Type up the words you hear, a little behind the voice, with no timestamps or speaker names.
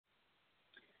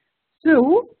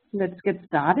So let's get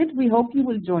started. We hope you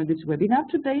will join this webinar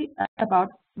today about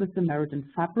the Samaritan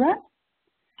FAB rat,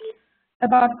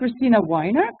 about Cristina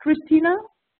Weiner. Cristina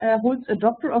holds a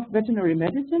Doctor of Veterinary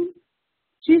Medicine.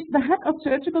 She's the head of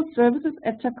surgical services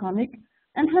at Taconic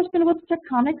and has been with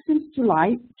Taconic since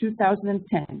July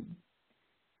 2010.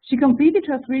 She completed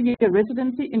her 3-year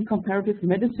residency in comparative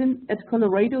medicine at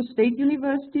Colorado State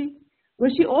University, where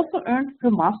she also earned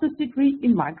her master's degree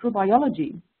in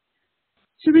microbiology.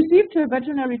 She received her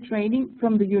veterinary training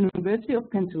from the University of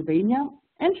Pennsylvania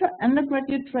and her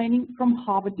undergraduate training from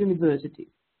Harvard University.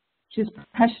 She is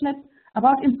passionate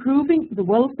about improving the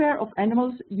welfare of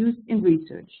animals used in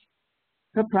research.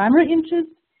 Her primary interest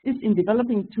is in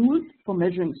developing tools for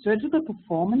measuring surgical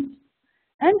performance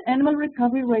and animal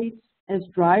recovery rates as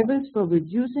drivers for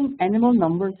reducing animal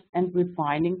numbers and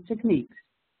refining techniques.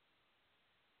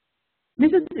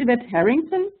 Mrs. Yvette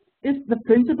Harrington is the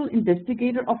principal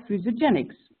investigator of PhysioGenix,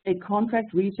 a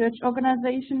contract research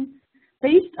organization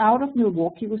based out of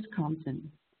Milwaukee,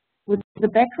 Wisconsin. With a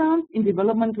background in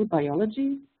developmental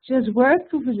biology, she has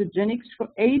worked for PhysioGenix for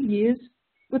 8 years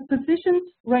with positions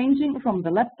ranging from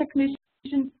the lab technician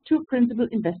to principal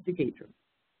investigator.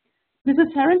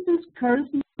 Mrs. Harrington's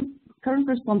current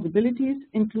responsibilities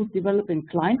include developing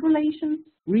client relations,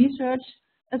 research,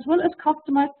 as well as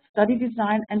customized study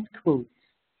design and quotes.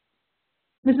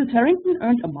 Mrs. Harrington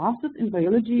earned a master's in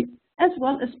biology as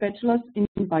well as bachelor's in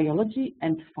biology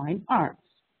and fine arts.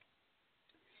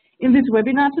 In this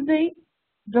webinar today,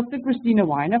 Dr. Cristina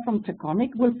Weiner from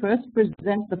Taconic will first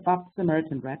present the FAB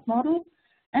Samaritan rat model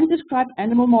and describe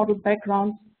animal model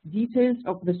backgrounds, details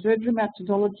of the surgery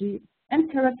methodology,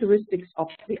 and characteristics of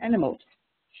the animals.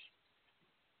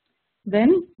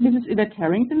 Then, Mrs. Yvette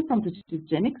Harrington from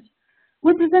PhysioGenix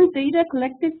will present data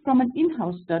collected from an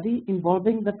in-house study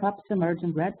involving the FAB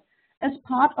Samaritan rat as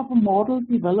part of a model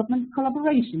development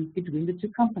collaboration between the two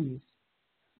companies.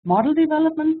 Model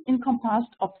development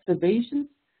encompassed observations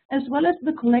as well as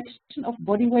the collection of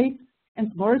body weight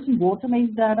and Morrison water maze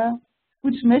data,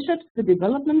 which measured the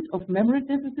development of memory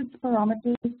deficits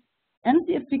parameters and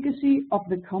the efficacy of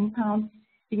the compounds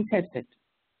being tested.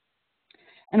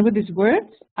 And with these words,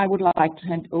 I would like to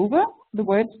hand over the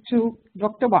words to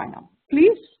Dr. Weiner.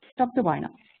 Please, Dr. Weiner.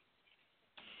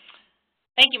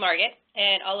 Thank you, Margit,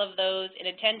 and all of those in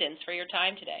attendance for your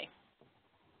time today.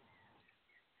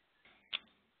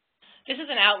 This is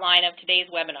an outline of today's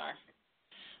webinar.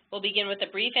 We'll begin with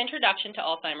a brief introduction to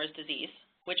Alzheimer's disease,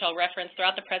 which I'll reference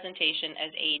throughout the presentation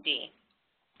as AD.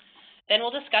 Then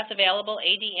we'll discuss available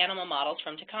AD animal models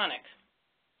from Taconic.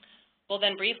 We'll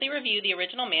then briefly review the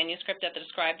original manuscript that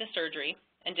described the surgery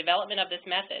and development of this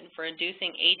method for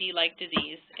inducing AD-like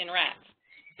disease in rats.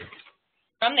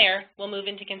 From there, we'll move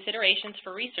into considerations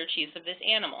for research use of this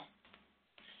animal.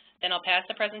 Then I'll pass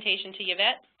the presentation to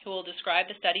Yvette, who will describe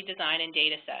the study design and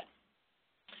data set.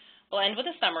 We'll end with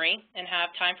a summary and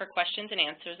have time for questions and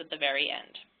answers at the very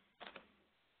end.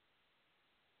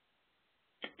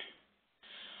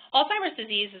 Alzheimer's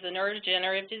disease is a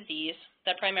neurodegenerative disease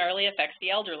that primarily affects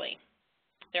the elderly.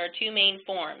 There are two main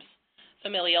forms,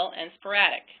 familial and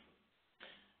sporadic.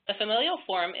 The familial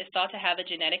form is thought to have a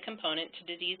genetic component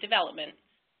to disease development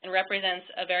and represents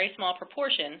a very small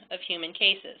proportion of human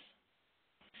cases.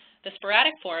 The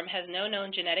sporadic form has no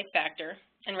known genetic factor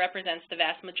and represents the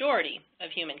vast majority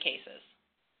of human cases.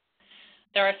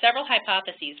 There are several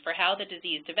hypotheses for how the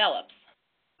disease develops,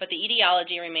 but the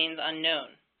etiology remains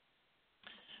unknown.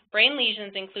 Brain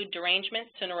lesions include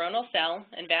derangements to neuronal cell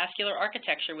and vascular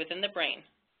architecture within the brain,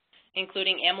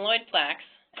 including amyloid plaques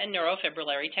and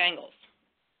neurofibrillary tangles.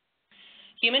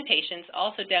 Human patients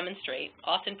also demonstrate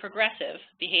often progressive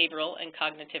behavioral and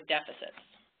cognitive deficits.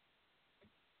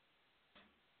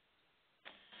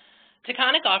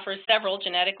 Taconic offers several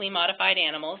genetically modified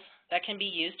animals that can be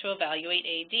used to evaluate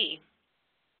AD.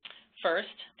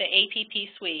 First, the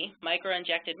APP-SWE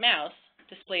microinjected mouse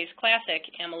displays classic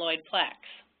amyloid plaques.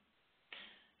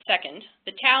 Second,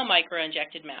 the tau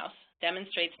microinjected mouse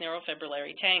demonstrates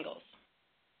neurofibrillary tangles.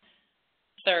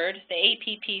 Third, the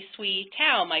APP-SWE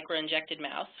tau microinjected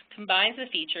mouse combines the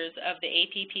features of the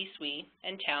APP-SWE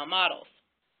and tau models.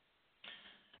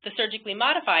 The surgically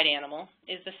modified animal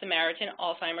is the Samaritan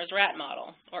Alzheimer's rat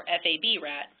model, or FAB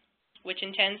rat, which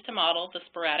intends to model the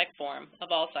sporadic form of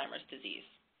Alzheimer's disease.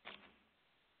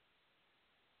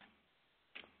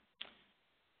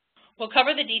 We'll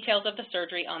cover the details of the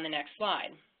surgery on the next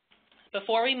slide.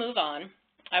 Before we move on,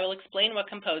 I will explain what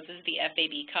composes the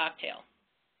FAB cocktail.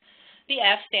 The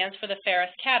F stands for the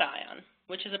ferrous cation,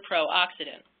 which is a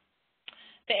pro-oxidant.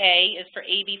 The A is for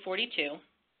AB42,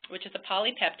 which is a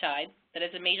polypeptide that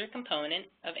is a major component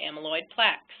of amyloid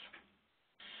plaques.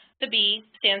 The B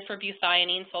stands for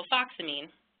buthionine sulfoxamine,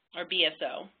 or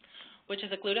BSO, which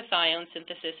is a glutathione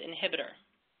synthesis inhibitor.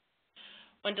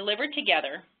 When delivered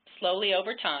together, slowly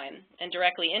over time, and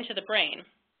directly into the brain,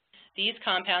 these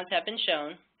compounds have been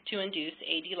shown to induce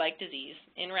AD-like disease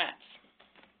in rats.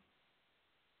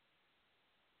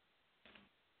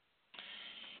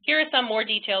 Here are some more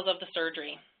details of the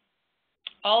surgery.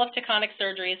 All of Taconic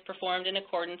surgery is performed in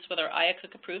accordance with our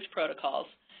IACUC-approved protocols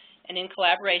and in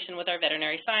collaboration with our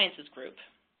veterinary sciences group.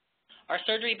 Our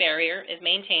surgery barrier is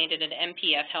maintained at an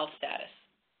MPF health status.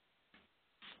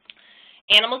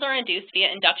 Animals are induced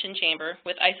via induction chamber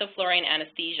with isoflurane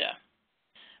anesthesia.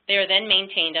 They are then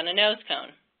maintained on a nose cone.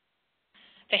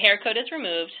 The hair coat is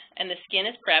removed and the skin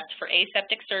is prepped for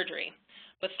aseptic surgery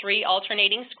with 3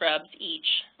 alternating scrubs each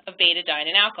of betadine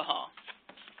and alcohol.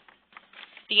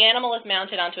 The animal is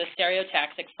mounted onto a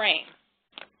stereotaxic frame.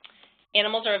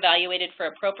 Animals are evaluated for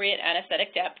appropriate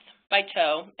anesthetic depth by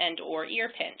toe and/or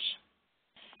ear pinch.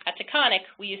 At Taconic,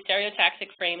 we use stereotaxic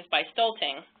frames by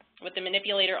stolting with the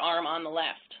manipulator arm on the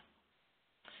left.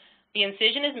 The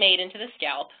incision is made into the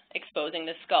scalp, exposing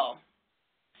the skull.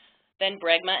 Then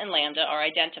bregma and lambda are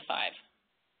identified.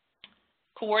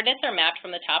 Coordinates are mapped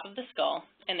from the top of the skull,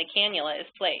 and the cannula is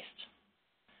placed.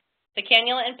 The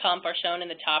cannula and pump are shown in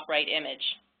the top right image.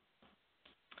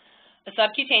 A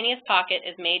subcutaneous pocket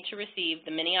is made to receive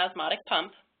the mini-osmotic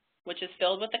pump, which is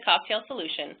filled with the cocktail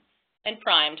solution and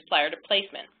primed prior to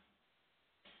placement.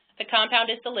 The compound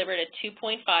is delivered at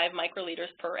 2.5 microliters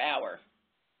per hour.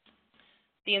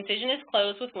 The incision is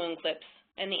closed with wound clips,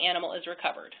 and the animal is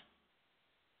recovered.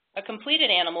 A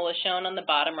completed animal is shown on the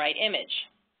bottom right image.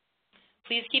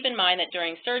 Please keep in mind that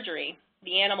during surgery,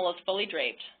 the animal is fully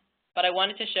draped, but I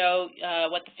wanted to show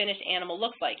what the finished animal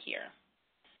looks like here.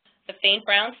 The faint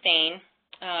brown stain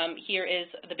here is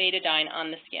the betadine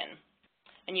on the skin,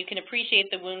 and you can appreciate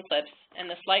the wound clips and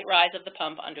the slight rise of the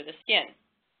pump under the skin.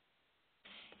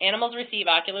 Animals receive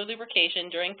ocular lubrication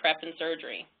during prep and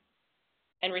surgery,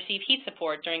 and receive heat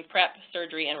support during prep,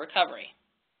 surgery, and recovery.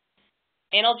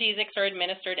 Analgesics are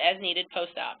administered as needed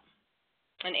post-op,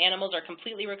 and animals are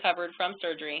completely recovered from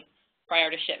surgery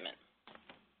prior to shipment.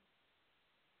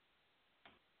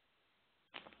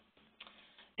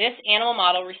 This animal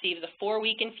model receives a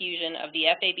 4-week infusion of the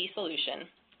FAB solution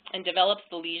and develops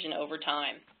the lesion over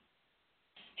time.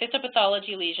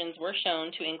 Histopathology lesions were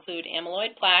shown to include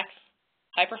amyloid plaques,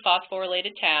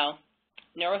 hyperphosphorylated tau,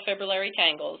 neurofibrillary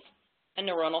tangles, and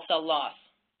neuronal cell loss.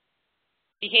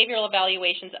 Behavioral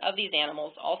evaluations of these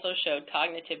animals also showed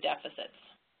cognitive deficits.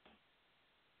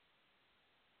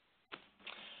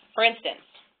 For instance,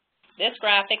 this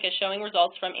graphic is showing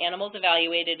results from animals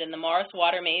evaluated in the Morris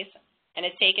water maze and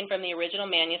is taken from the original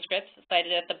manuscripts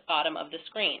cited at the bottom of the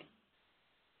screen.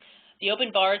 The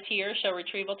open bars here show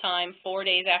retrieval time 4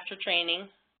 days after training,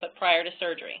 but prior to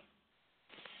surgery.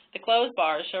 The closed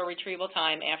bars show retrieval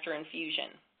time after infusion.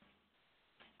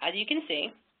 As you can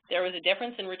see, there was a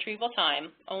difference in retrieval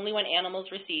time only when animals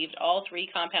received all 3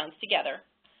 compounds together,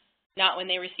 not when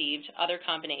they received other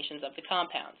combinations of the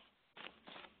compounds.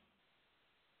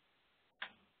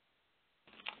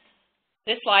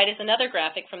 This slide is another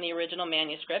graphic from the original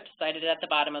manuscript cited at the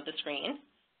bottom of the screen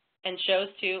and shows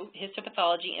 2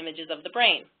 histopathology images of the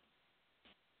brain.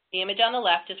 The image on the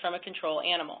left is from a control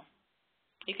animal.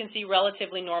 You can see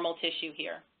relatively normal tissue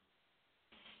here.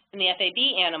 In the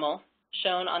FAB animal,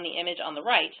 shown on the image on the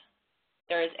right,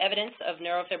 there is evidence of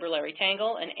neurofibrillary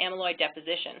tangle and amyloid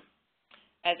deposition,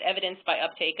 as evidenced by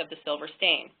uptake of the silver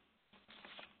stain.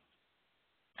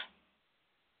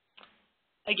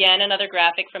 Again, another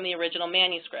graphic from the original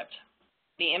manuscript.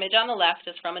 The image on the left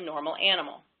is from a normal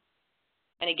animal.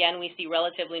 And again, we see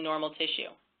relatively normal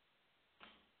tissue.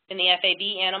 In the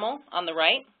FAB animal, on the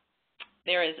right,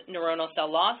 there is neuronal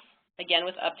cell loss, again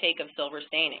with uptake of silver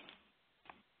staining.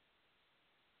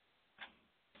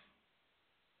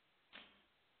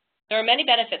 There are many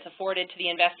benefits afforded to the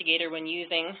investigator when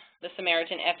using the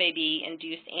Samaritan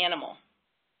FAB-induced animal.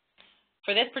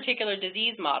 For this particular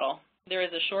disease model, there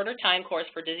is a shorter time course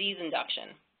for disease induction,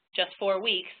 just 4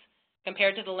 weeks,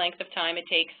 compared to the length of time it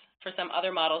takes for some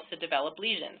other models to develop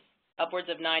lesions, upwards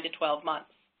of 9 to 12 months.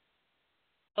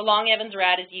 The Long Evans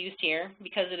rat is used here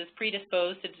because it is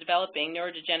predisposed to developing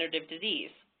neurodegenerative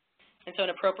disease, and so an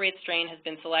appropriate strain has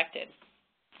been selected.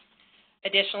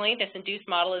 Additionally, this induced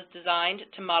model is designed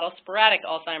to model sporadic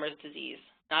Alzheimer's disease,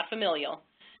 not familial,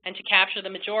 and to capture the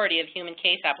majority of human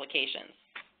case applications.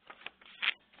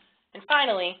 And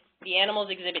finally, the animals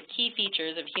exhibit key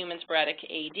features of human sporadic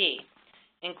AD,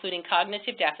 including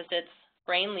cognitive deficits,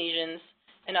 brain lesions,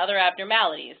 and other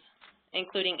abnormalities,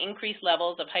 including increased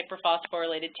levels of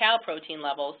hyperphosphorylated tau protein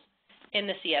levels in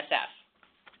the CSF.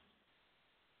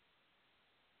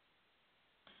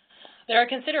 There are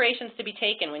considerations to be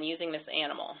taken when using this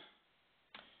animal.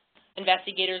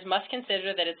 Investigators must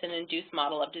consider that it's an induced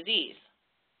model of disease.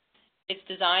 It's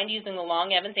designed using the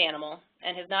long Evans animal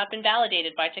and has not been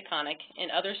validated by Taconic in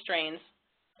other strains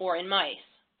or in mice.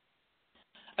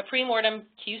 A premortem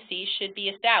QC should be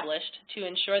established to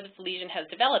ensure that the lesion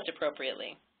has developed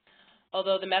appropriately,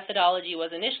 although the methodology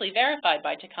was initially verified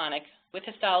by Taconic with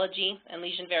histology and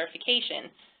lesion verification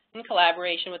in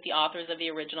collaboration with the authors of the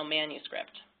original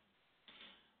manuscript.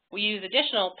 We use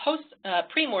additional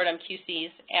premortem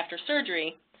QCs after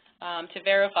surgery to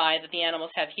verify that the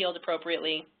animals have healed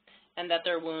appropriately and that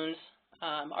their wounds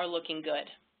are looking good.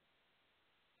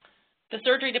 The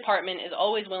surgery department is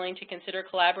always willing to consider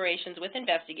collaborations with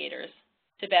investigators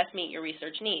to best meet your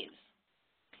research needs.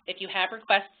 If you have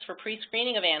requests for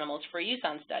pre-screening of animals for use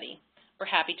on study, we're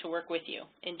happy to work with you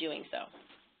in doing so.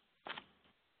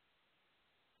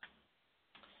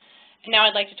 And now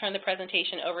I'd like to turn the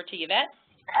presentation over to Yvette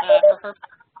for her.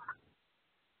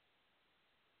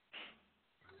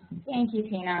 Thank you,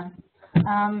 Tina.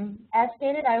 As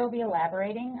stated, I will be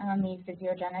elaborating on the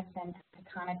PhysioGenix and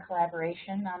Taconic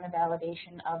collaboration on the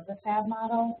validation of the FAB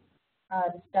model.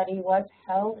 The study was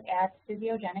held at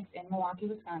PhysioGenix in Milwaukee,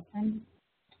 Wisconsin,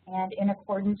 and in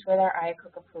accordance with our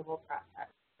IACUC approval process.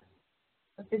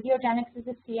 So PhysioGenix is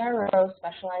a CRO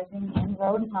specializing in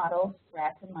rodent models,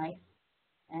 rats and mice,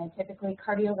 and typically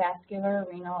cardiovascular,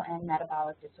 renal, and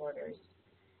metabolic disorders.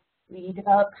 We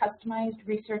develop customized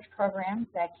research programs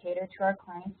that cater to our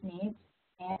clients' needs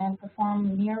and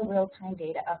perform near real-time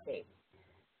data updates.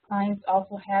 Clients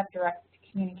also have direct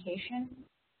communication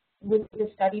with the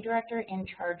study director in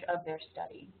charge of their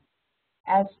study.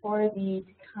 As for the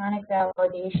Taconic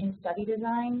validation study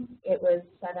design, it was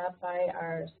set up by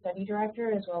our study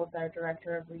director as well as our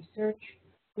director of research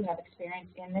who have experience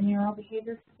in the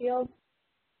neurobehavior field.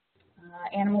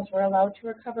 Animals were allowed to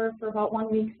recover for about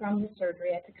 1 week from the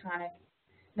surgery at Taconic.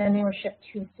 Then they were shipped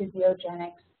to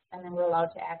PhysioGenix and then were allowed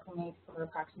to acclimate for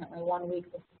approximately 1 week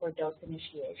before dose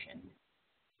initiation.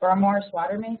 For our Morris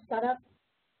water maze setup,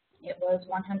 it was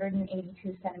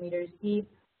 182 centimeters deep,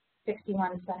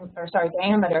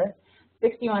 diameter,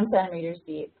 61 centimeters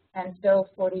deep, and still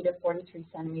 40 to 43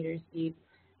 centimeters deep,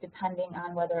 depending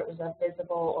on whether it was a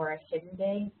visible or a hidden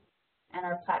day. And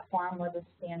our platform was a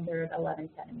standard 11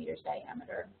 centimeters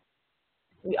diameter.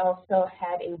 We also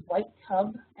had a white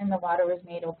tub, and the water was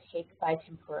made opaque by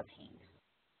tempera paint.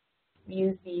 We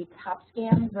used the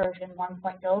TopScan version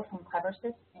 1.0 from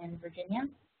CleverSys in Virginia,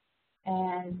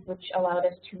 and which allowed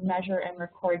us to measure and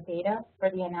record data for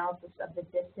the analysis of the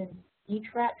distance each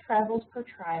rat travels per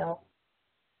trial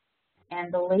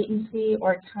and the latency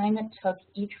or time it took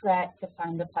each rat to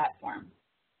find the platform.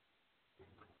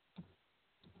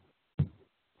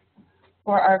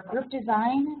 For our group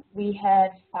design, we had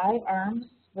 5 arms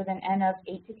with an N of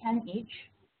 8 to 10 each.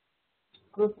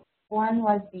 Group 1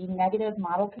 was the negative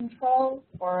model control,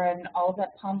 or an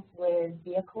Alzette pump with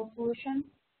vehicle solution.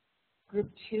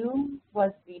 Group 2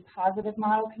 was the positive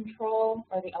model control,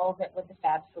 or the Alzette with the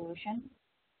FAB solution.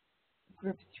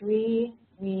 Group 3,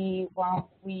 we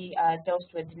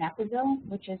dosed with donepezil,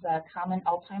 which is a common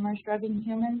Alzheimer's drug in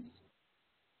humans.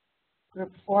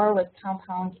 Group 4 was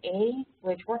compound A,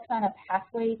 which works on a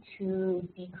pathway to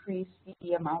decrease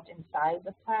the amount and size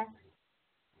of plaques.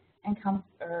 And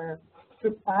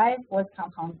Group 5 was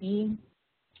compound B,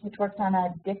 which works on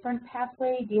a different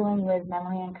pathway dealing with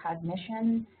memory and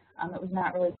cognition. It was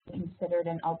not really considered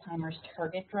an Alzheimer's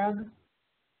target drug.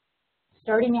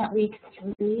 Starting at week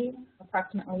 3,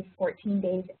 approximately 14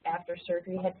 days after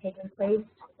surgery had taken place,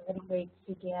 body weights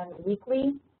began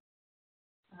weekly.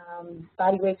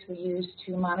 Body weights were used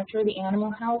to monitor the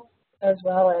animal health as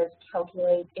well as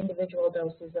calculate individual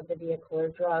doses of the vehicle or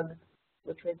drug,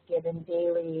 which was given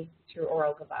daily through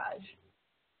oral gavage.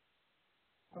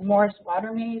 A Morris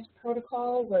water maze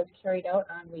protocol was carried out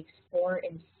on weeks 4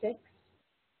 and 6.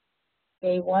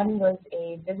 Day 1 was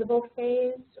a visible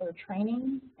phase or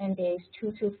training, and days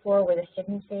 2 through 4 were the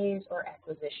hidden phase or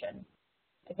acquisition.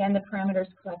 Again, the parameters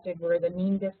collected were the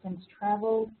mean distance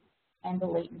traveled and the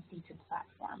latency to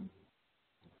platform.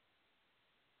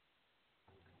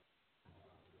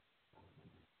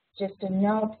 Just a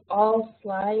note, all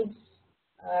slides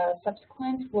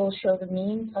subsequent will show the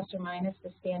mean plus or minus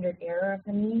the standard error of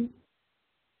the mean.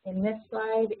 In this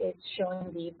slide, it's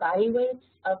showing the body weights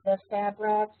of the FAB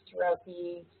rats throughout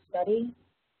the study,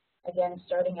 again,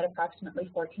 starting at approximately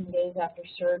 14 days after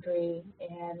surgery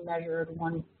and measured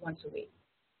once a week.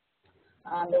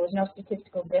 There was no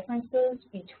statistical differences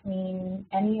between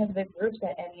any of the groups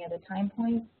at any of the time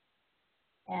points.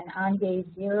 And on day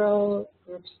 0,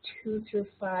 groups 2 through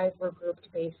 5 were grouped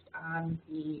based on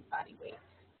the body weight.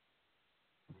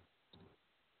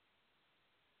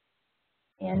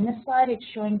 In this slide, it's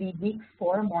showing the week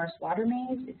 4 Morris Water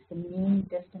maze. It's the mean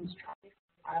distance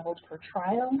traveled per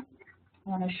trial. I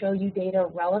want to show you data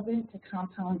relevant to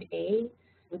compound A,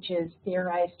 which is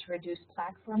theorized to reduce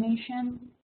plaque formation.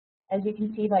 As you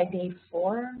can see by day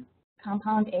 4,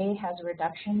 compound A has a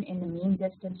reduction in the mean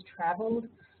distance traveled,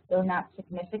 though not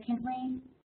significantly,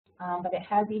 but it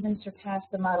has even surpassed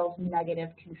the model's negative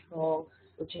control,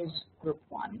 which is group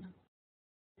 1.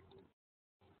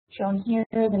 Shown here,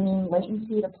 the mean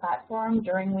latency to platform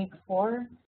during week 4.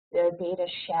 The data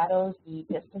shadows the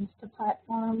distance to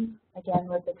platform, again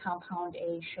with the compound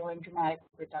A showing dramatic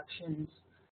reductions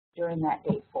during that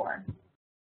day 4.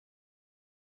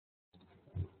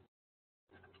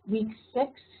 Week 6,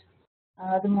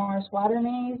 the Morris Water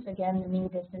maze, again the mean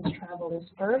distance traveled is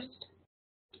first.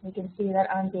 We can see that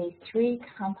on day 3,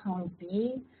 compound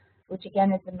B, which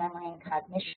again is the memory and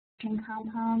cognition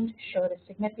compound, showed a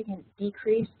significant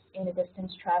decrease in the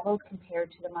distance traveled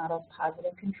compared to the model's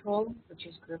positive control, which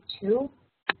is group 2.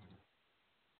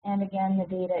 And again, the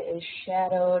data is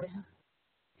shadowed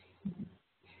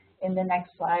in the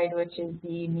next slide, which is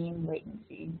the mean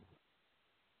latency.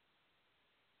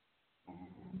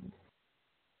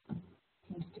 And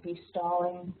seems to be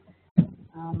stalling,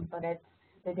 but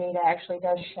the data actually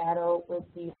does shadow with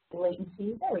the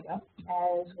latency, there we go,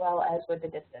 as well as with the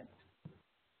distance.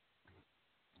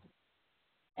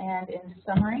 And in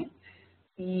summary,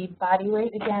 the body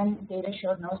weight, again, data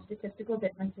showed no statistical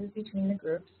differences between the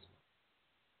groups.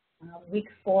 Week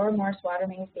 4 Morris Water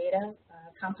maze data,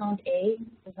 compound A,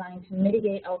 designed to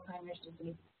mitigate Alzheimer's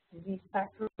disease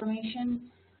plaque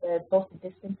formation. Both the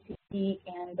distance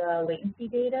and the latency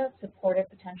data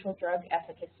supported potential drug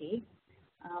efficacy.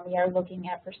 We are looking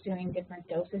at pursuing different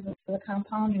doses of the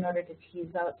compound in order to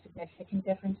tease out significant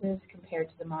differences compared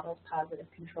to the model's positive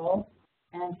control.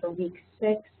 And for week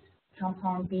 6,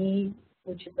 compound B,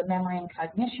 which is the memory and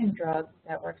cognition drug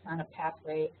that works on a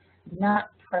pathway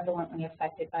not prevalently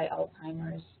affected by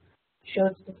Alzheimer's,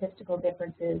 showed statistical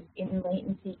differences in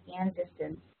latency and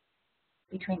distance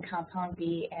between compound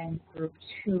B and group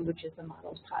 2, which is the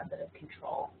model's positive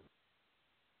control.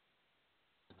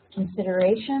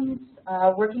 Considerations,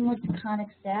 working with Taconic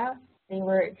staff, they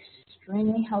were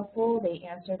extremely helpful. They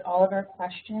answered all of our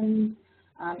questions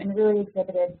and really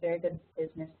exhibited very good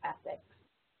business ethics.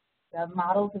 The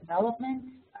model development,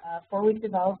 4-week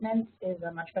development is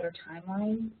a much better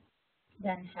timeline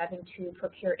than having to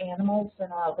procure animals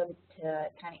and allow them to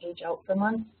kind of age out for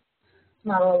months. This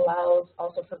model allows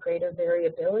also for greater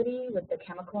variability with the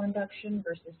chemical induction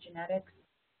versus genetics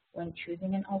when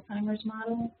choosing an Alzheimer's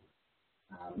model.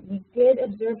 We did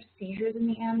observe seizures in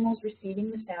the animals receiving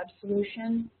the FAB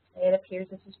solution. It appears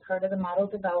this is part of the model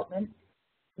development.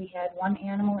 We had 1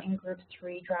 animal in group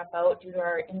 3 drop out due to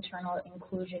our internal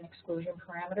inclusion-exclusion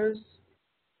parameters.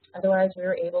 Otherwise, we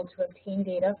were able to obtain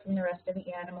data from the rest of the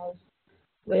animals,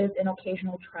 with an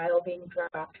occasional trial being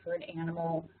dropped for an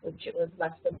animal, which it was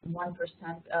less than 1%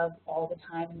 of all the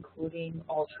time, including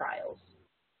all trials.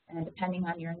 And depending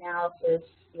on your analysis,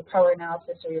 your power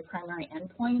analysis or your primary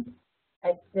endpoint,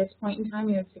 at this point in time,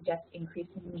 we would suggest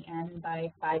increasing the N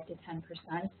by 5 to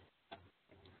 10%.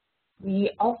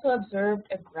 We also observed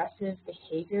aggressive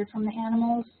behavior from the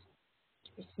animals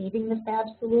receiving the FAB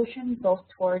solution, both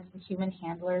towards the human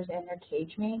handlers and their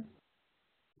cage mates.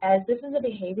 As this is a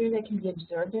behavior that can be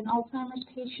observed in Alzheimer's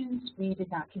patients, we did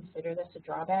not consider this a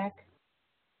drawback.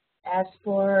 As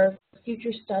for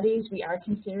future studies, we are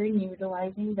considering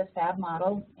utilizing the FAB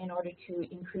model in order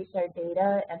to increase our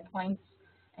data, endpoints,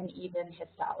 and even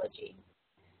histology.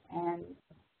 And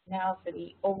now for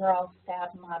the overall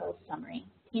FAB model summary.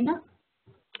 Tina?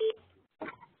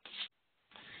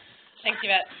 Thanks,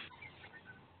 Yvette.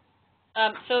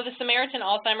 So the Samaritan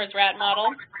Alzheimer's rat model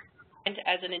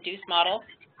as an induced model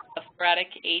of sporadic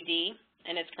AD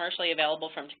and is commercially available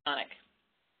from Taconic.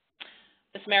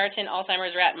 The Samaritan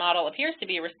Alzheimer's rat model appears to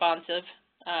be responsive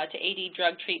to AD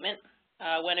drug treatment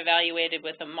when evaluated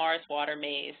with a Morris Water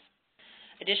maze.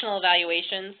 Additional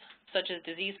evaluations, such as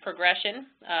disease progression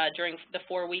during the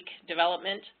 4-week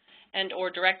development and or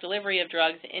direct delivery of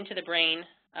drugs into the brain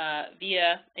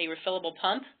via a refillable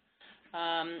pump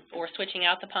or switching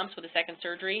out the pumps with a second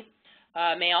surgery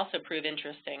may also prove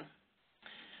interesting.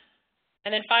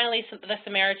 And then finally, the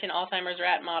Samaritan Alzheimer's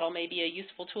rat model may be a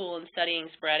useful tool in studying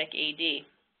sporadic AD.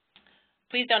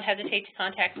 Please don't hesitate to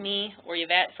contact me or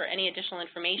Yvette for any additional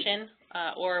information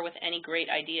or with any great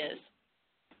ideas.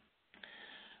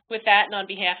 With that, and on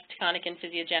behalf of Taconic and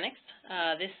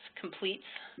PhysioGenix, this completes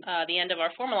the end of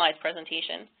our formalized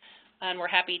presentation, and we're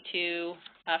happy to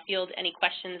field any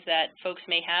questions that folks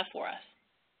may have for us.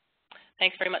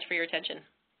 Thanks very much for your attention.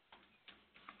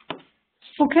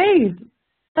 Okay,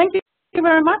 you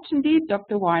very much indeed,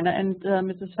 Dr. Weiner and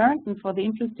Mrs. Harrington, for the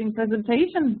interesting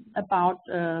presentation about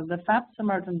the FAB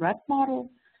Samaritan rat model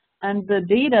and the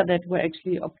data that were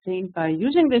actually obtained by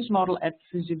using this model at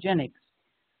PhysioGenix.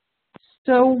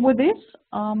 So with this,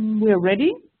 we are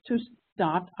ready to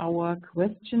start our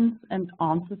questions and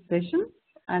answer session.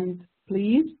 And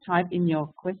please type in your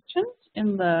questions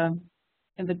in the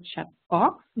chat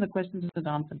box, in the questions and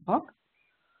answer box.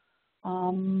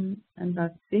 And I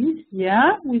think,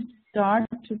 yeah, we start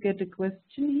to get a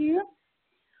question here.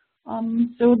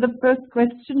 So the first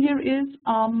question here is,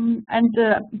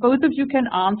 both of you can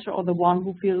answer, or the one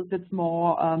who feels it's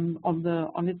more on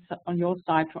your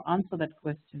side to answer that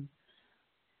question.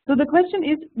 So the question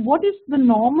is, what is the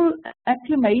normal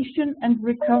acclimation and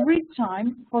recovery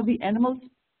time for the animals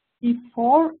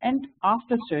before and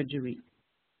after surgery?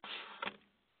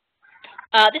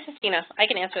 This is Tina. I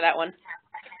can answer that one.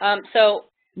 So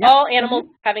all animals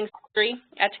having surgery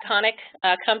at Taconic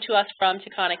come to us from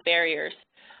Taconic barriers.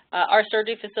 Our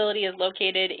surgery facility is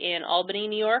located in Albany,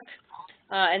 New York,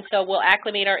 and so we'll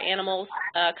acclimate our animals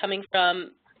coming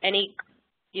from any,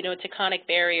 Taconic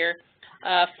barrier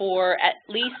for at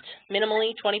least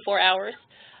minimally 24 hours.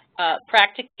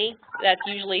 Practically, that's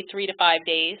usually 3 to 5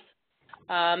 days.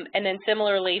 And then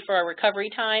similarly for our recovery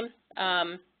time,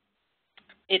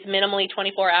 it's minimally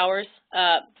 24 hours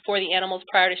for the animals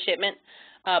prior to shipment,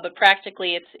 but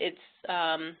practically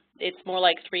it's more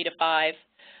like 3 to 5.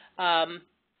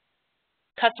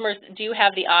 Customers do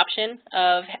have the option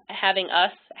of having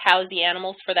us house the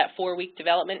animals for that 4-week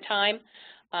development time,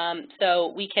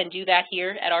 so we can do that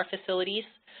here at our facilities,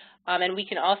 and we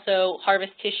can also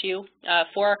harvest tissue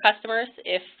for our customers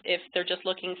if they're just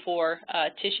looking for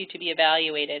tissue to be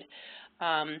evaluated.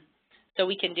 So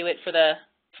we can do it for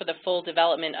the full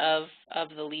development of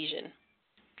the lesion.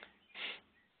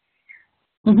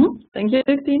 Thank you,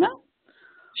 Cristina.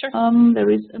 Sure. There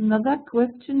is another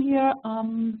question here.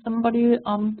 Somebody,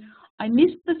 I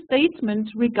missed the statement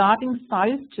regarding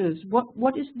seizures.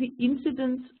 What is the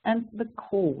incidence and the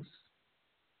cause?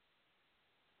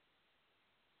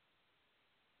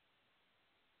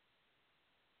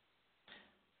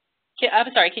 I'm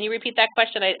sorry, can you repeat that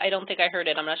question? I don't think I heard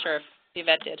it. I'm not sure if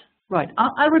Yvette did. Right,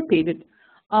 I'll repeat it.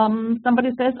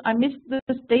 Somebody says, I missed the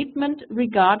statement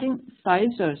regarding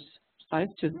seizures.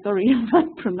 Sorry if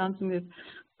I'm pronouncing this.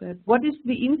 But what is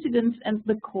the incidence and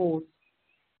the cause?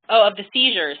 Oh, of the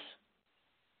seizures.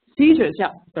 Seizures,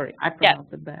 yeah. Sorry, I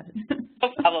pronounced it bad. No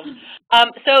problem.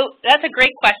 So that's a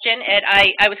great question, and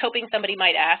I was hoping somebody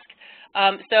might ask.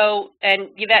 And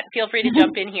Yvette, feel free to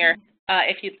jump in here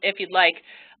if you'd like.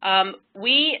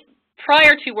 We,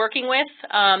 prior to working with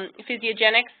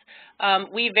PhysioGenix,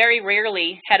 we very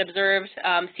rarely had observed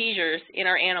seizures in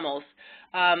our animals.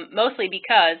 Mostly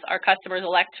because our customers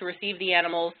elect to receive the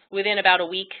animals within about a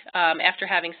week after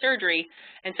having surgery,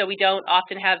 and so we don't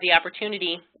often have the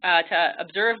opportunity to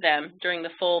observe them during the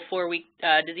full 4-week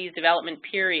disease development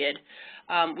period.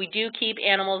 We do keep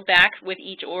animals back with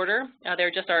each order.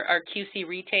 They're just our QC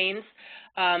retains,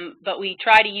 but we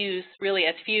try to use really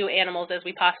as few animals as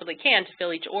we possibly can to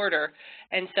fill each order,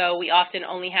 and so we often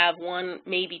only have 1,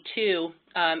 maybe 2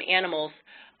 animals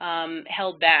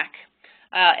held back.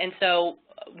 And so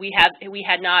we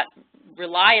had not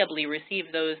reliably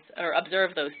received those or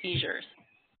observed those seizures.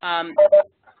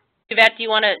 Yvette, do you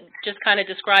want to just kind of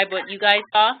describe what you guys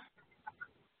saw?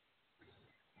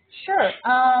 Sure.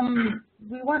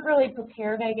 We weren't really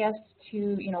prepared, I guess,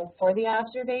 to, for the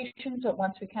observations, but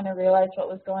once we kind of realized what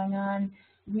was going on,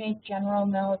 we made general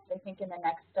notes. I think in the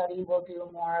next study we'll do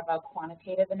more about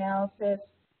quantitative analysis.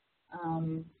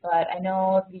 But I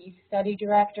know the study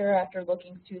director, after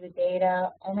looking through the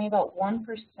data, only about 1%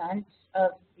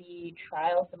 of the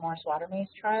trials, the Morris Water Maze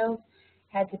trials,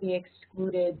 had to be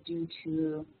excluded due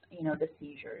to, the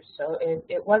seizures. So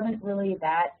it wasn't really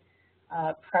that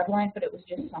prevalent, but it was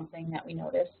just something that we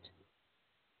noticed.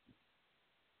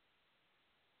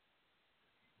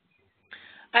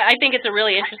 I think it's a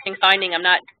really interesting finding. I'm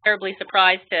not terribly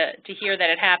surprised to hear that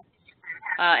it happened,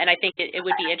 and I think it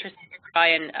would be interesting to try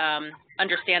and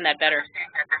understand that better.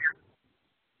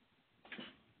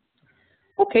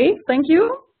 Okay, thank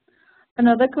you.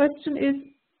 Another question is,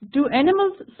 do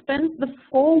animals spend the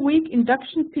 4-week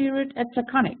induction period at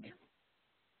Taconic?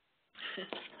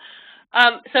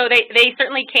 So they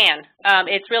certainly can.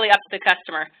 It's really up to the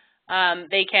customer.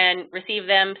 They can receive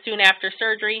them soon after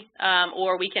surgery,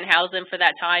 or we can house them for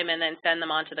that time and then send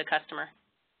them on to the customer.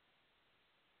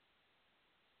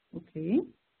 Okay,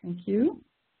 thank you.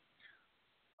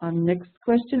 Our next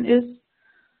question is,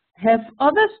 have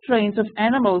other strains of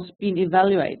animals been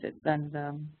evaluated than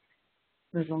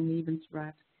the long-Evans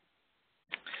rat?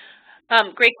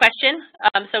 Great question.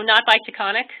 So not by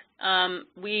Taconic.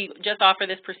 We just offer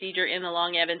this procedure in the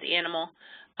Long Evans animal.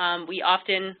 We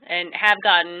often and have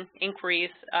gotten inquiries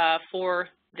for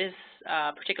this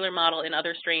particular model in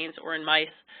other strains or in mice,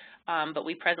 but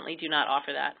we presently do not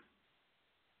offer that.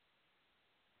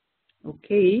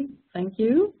 Okay, thank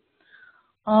you.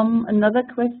 Another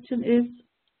question is,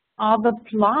 are the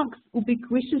plaques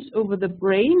ubiquitous over the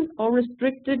brain or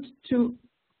restricted to,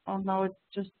 oh now it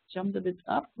just jumped a bit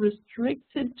up,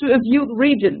 restricted to a few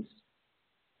regions?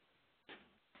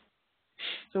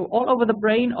 So all over the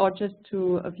brain or just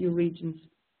to a few regions,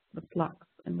 the plaques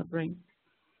in the brain?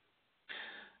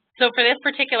 So for this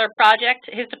particular project,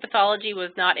 histopathology was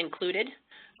not included.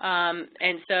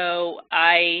 And so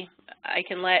I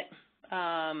can let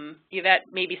Yvette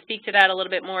maybe speak to that a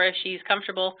little bit more if she's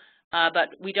comfortable, but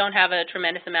we don't have a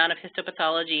tremendous amount of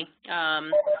histopathology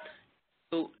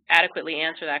to adequately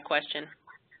answer that question.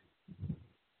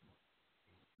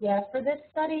 Yeah, for this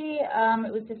study,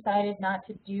 it was decided not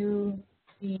to do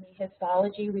the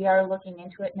histology. We are looking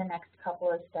into it in the next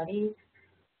couple of studies.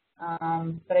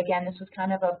 But again, this was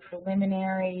kind of a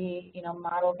preliminary,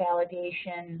 model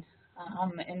validation.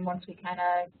 And once we kind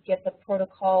of get the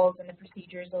protocols and the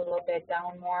procedures a little bit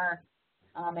down more,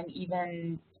 and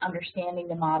even understanding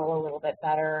the model a little bit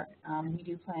better, we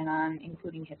do plan on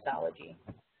including histology.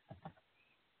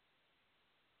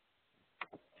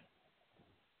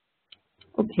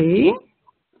 Okay.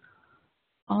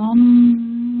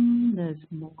 There's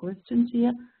more questions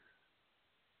here.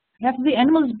 Have the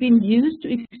animals been used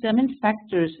to examine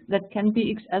factors that can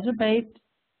exacerbate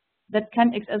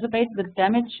the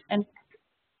damage and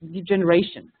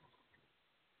degeneration?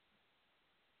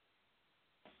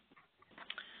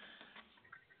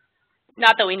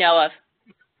 Not that we know of.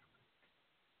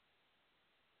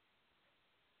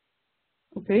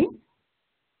 Okay.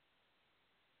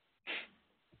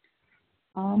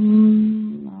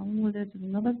 Now there's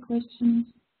another question.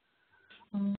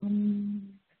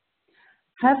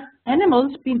 Have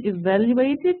animals been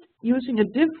evaluated using a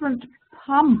different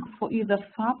pump for either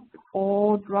FAB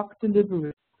or drug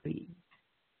delivery?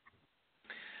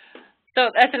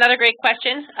 So that's another great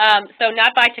question. So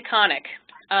not by Taconic,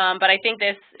 but I think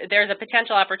there's a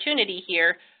potential opportunity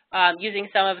here using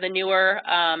some of the newer,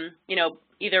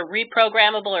 either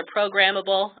reprogrammable or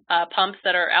programmable pumps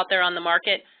that are out there on the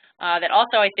market that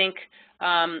also I think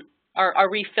are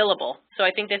refillable. So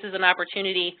I think this is an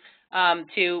opportunity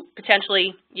to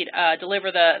potentially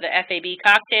deliver the FAB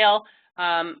cocktail,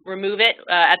 remove it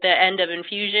at the end of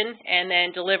infusion, and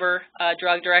then deliver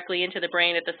drug directly into the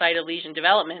brain at the site of lesion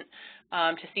development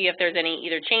to see if there's any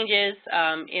either changes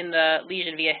in the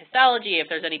lesion via histology, if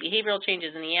there's any behavioral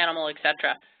changes in the animal,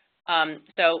 etc.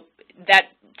 So that,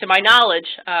 to my knowledge,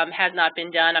 has not been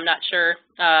done. I'm not sure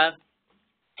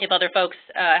if other folks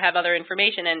have other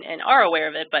information and are aware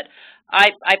of it, but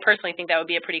I personally think that would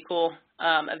be a pretty cool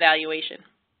evaluation.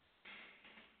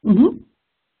 Mm-hmm.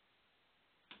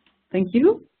 Thank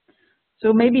you.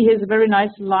 So maybe here's a very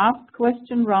nice last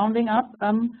question rounding up.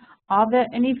 Are there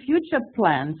any future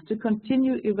plans to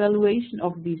continue evaluation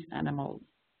of these animals?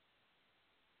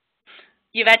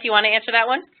 Yvette, do you want to answer that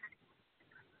one?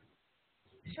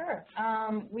 Sure.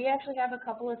 We actually have a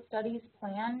couple of studies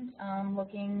planned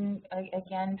looking,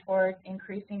 again, toward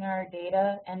increasing our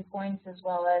data endpoints as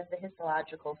well as the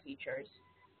histological features.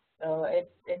 So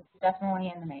it's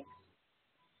definitely in the mix.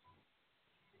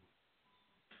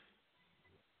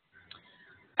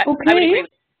 Okay.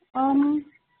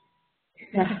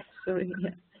 Yeah, sorry. Yeah.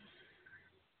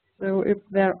 So if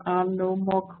there are no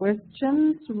more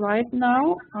questions right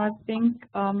now, I think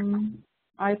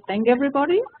I thank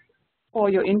everybody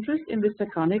for your interest in this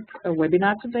Taconic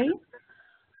webinar today.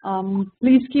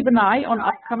 Please keep an eye on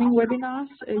upcoming webinars.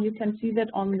 You can see that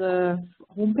on the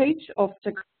homepage of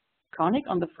Taconic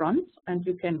on the front, and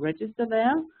you can register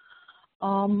there.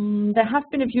 There have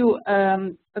been a few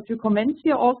comments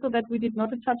here also that we did not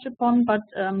touch upon, but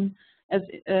as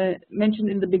mentioned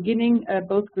in the beginning,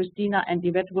 both Cristina and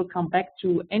Yvette will come back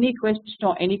to any question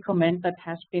or any comment that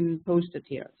has been posted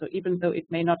here. So even though it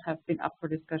may not have been up for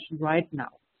discussion right now.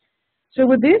 So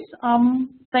with this,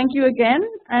 thank you again,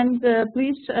 and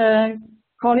please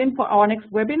call in for our next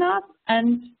webinar,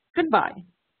 and goodbye.